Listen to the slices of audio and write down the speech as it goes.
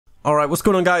Alright, what's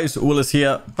going on guys? Willis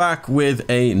here, back with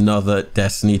another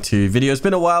Destiny 2 video. It's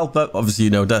been a while, but obviously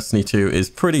you know Destiny 2 is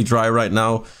pretty dry right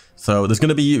now. So there's going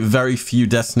to be very few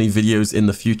Destiny videos in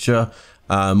the future.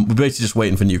 We're basically just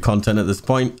waiting for new content at this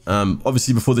point.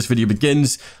 Obviously before this video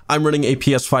begins, I'm running a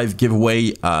PS5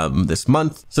 giveaway this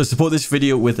month. So support this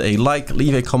video with a like,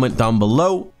 leave a comment down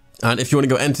below. And if you want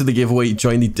to go enter the giveaway,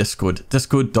 join the Discord,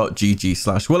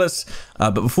 discord.gg/Willis.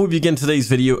 But before we begin today's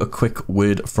video, a quick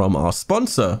word from our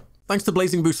sponsor. Thanks to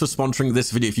Blazing Boost for sponsoring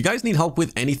this video. If you guys need help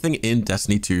with anything in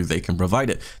Destiny 2, they can provide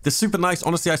it. They're super nice.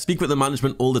 Honestly, I speak with the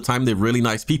management all the time. They're really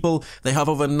nice people. They have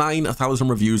over 9,000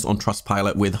 reviews on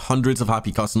Trustpilot with hundreds of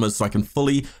happy customers, so I can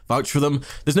fully vouch for them.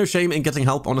 There's no shame in getting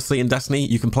help, honestly, in Destiny.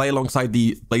 You can play alongside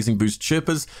the Blazing Boost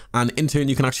Sherpas, and in turn,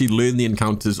 you can actually learn the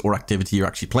encounters or activity you're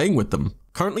actually playing with them.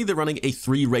 Currently, they're running a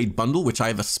 3-raid bundle, which I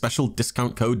have a special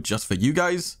discount code just for you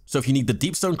guys. So if you need the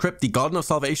Deepstone Crypt, the Garden of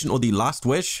Salvation, or the Last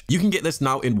Wish, you can get this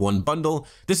now in one bundle.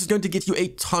 This is going to get you a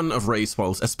ton of raid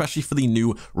spoils, especially for the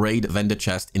new raid vendor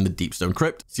chest in the Deepstone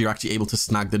Crypt, so you're actually able to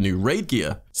snag the new raid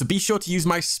gear. So be sure to use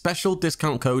my special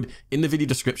discount code in the video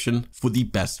description for the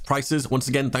best prices. Once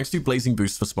again, thanks to Blazing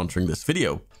Boost for sponsoring this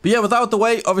video. But yeah, with that out the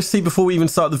way, obviously before we even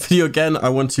start the video again, I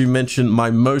want to mention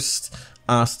my most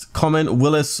asked comment.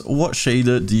 Willis, what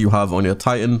shader do you have on your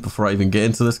Titan? Before I even get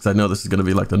into this, because I know this is going to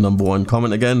be like the #1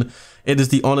 comment again. It is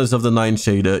the Honors of the Nine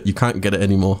shader. You can't get it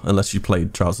anymore unless you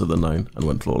played Trials of the Nine and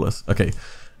went flawless. Okay,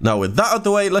 now with that out of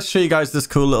the way, let's show you guys this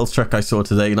cool little trick I saw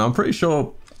today. Now I'm pretty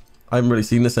sure I haven't really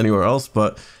seen this anywhere else,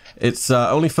 but it's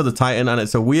only for the Titan, and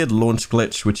it's a weird launch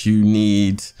glitch which you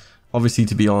need obviously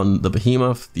to be on the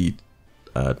Behemoth, the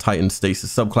Titan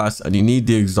stasis subclass, and you need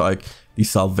the exotic, the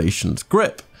Salvation's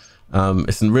Grip.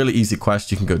 It's a really easy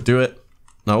quest. You can go do it.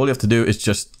 Now all you have to do is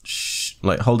just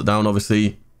like hold it down,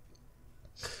 obviously,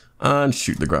 and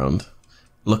shoot the ground.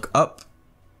 Look up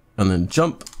and then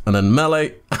jump and then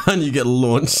melee, and you get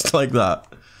launched like that.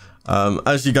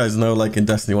 As you guys know, like in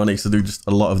Destiny 1, I used to do just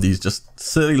a lot of these just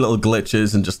silly little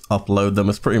glitches and just upload them.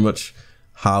 It's pretty much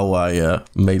how I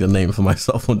made a name for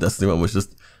myself on Destiny 1, was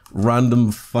just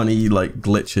random funny like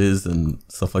glitches and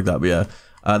stuff like that. But yeah,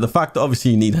 the fact that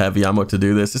obviously you need heavy ammo to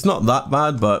do this, it's not that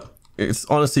bad, but it's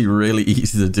honestly really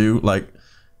easy to do. Like,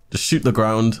 just shoot the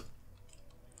ground.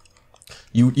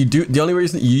 You do, the only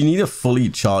reason you need a fully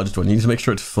charged one, you need to make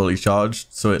sure it's fully charged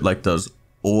so it like does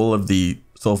all of the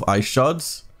sort of ice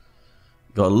shards.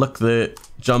 You gotta look there,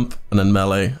 jump, and then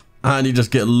melee, and you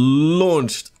just get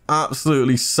launched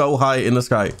absolutely so high in the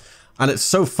sky, and it's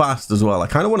so fast as well. I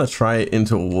kind of want to try it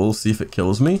into a wall, see if it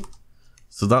kills me.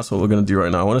 So that's what we're going to do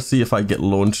right now. I want to see if I get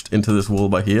launched into this wall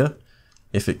by here,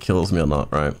 if it kills me or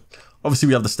not, right? Obviously,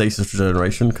 we have the stasis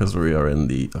regeneration because we are in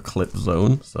the Eclipse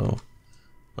zone. So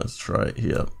let's try it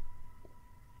here.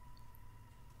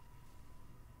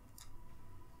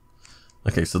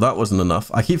 Okay, so that wasn't enough.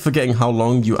 I keep forgetting how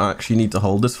long you actually need to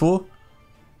hold this for.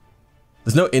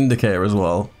 There's no indicator as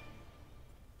well.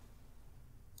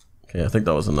 Okay, I think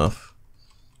that was enough.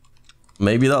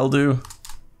 Maybe that'll do.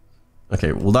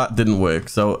 Okay, well that didn't work.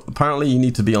 So apparently you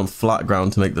need to be on flat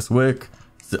ground to make this work.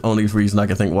 It's the only reason I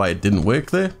can think why it didn't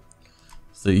work there.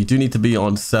 So you do need to be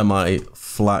on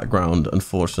semi-flat ground,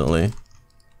 unfortunately.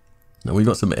 Now we've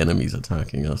got some enemies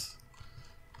attacking us.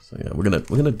 So yeah, we're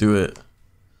gonna do it.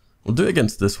 We'll do it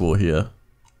against this wall here.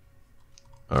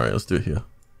 Alright, let's do it here.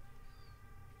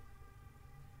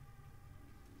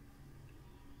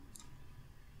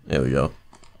 There we go.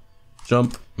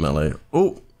 Jump, melee.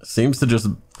 Oh, seems to just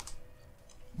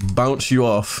bounce you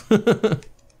off. But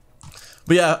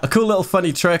yeah, a cool little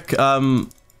funny trick. I'll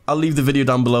leave the video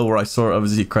down below where I saw it.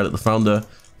 Obviously credit the founder.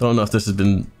 Don't know if this has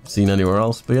been seen anywhere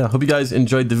else, but yeah, hope you guys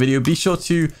enjoyed the video. Be sure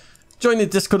to join the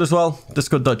Discord as well,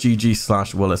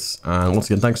 discord.gg/Willis. And once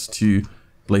again, thanks to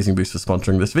Blazing Boost for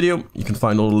sponsoring this video. You can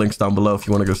find all the links down below if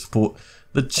you want to go support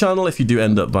the channel if you do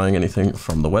end up buying anything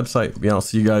from the website. Yeah, I'll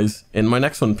see you guys in my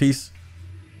next one. Peace.